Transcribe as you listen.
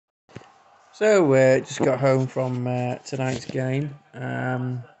Just got home from tonight's game.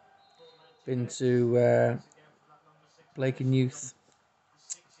 Been to Blacon Youth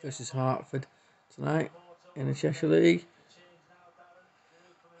versus Hertford tonight in the Cheshire League.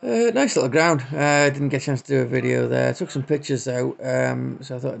 Nice little ground. Didn't get a chance to do a video there. Took some pictures out,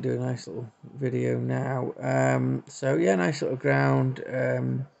 so I thought I'd do a nice little video now. Nice little ground.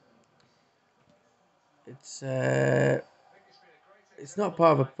 It's not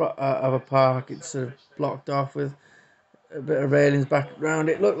part of a park. It's sort of blocked off with a bit of railings back around.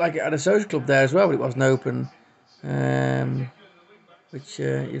 It looked like it had a social club there as well, but it wasn't open. Which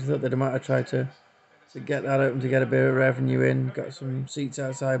you'd thought they might have tried to get that open to get a bit of revenue in. Got some seats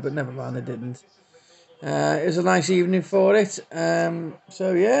outside, but never mind, they didn't. It was a nice evening for it.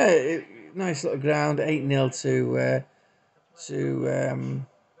 Nice little ground. 8-0 to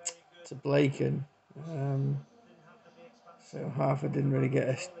Blacon. So Hertford didn't really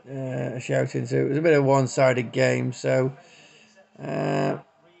get a shout into it. It was a bit of a one-sided game, so there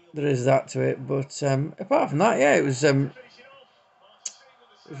is that to it. But apart from that, yeah, it was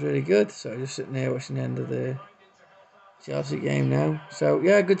really good. So just sitting here watching the end of the Chelsea game now. So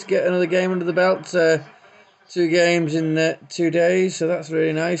yeah, good to get another game under the belt. 2 games in 2 days, so that's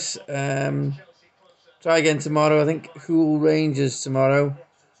really nice. Try again tomorrow. I think Hull Rangers tomorrow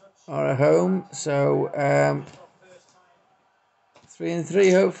are at home. So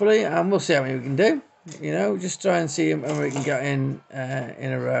 3-3 hopefully, and we'll see how many we can do. You know, just try and see how many we can get in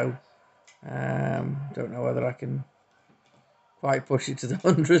a row. Don't know whether I can quite push it to the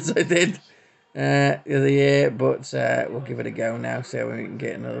hundreds I did the other year, but we'll give it a go now. See how we can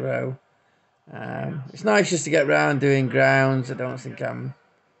get in a row. It's nice just to get round doing grounds. I don't think I'm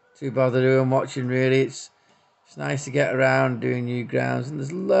too bothered doing watching really. It's nice to get around doing new grounds, and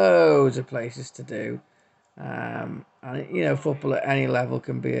there's loads of places to do. And you know, football at any level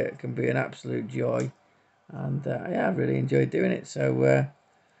can be an absolute joy, and I really enjoyed doing it. So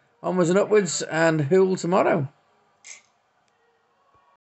onwards and upwards, and Hull tomorrow.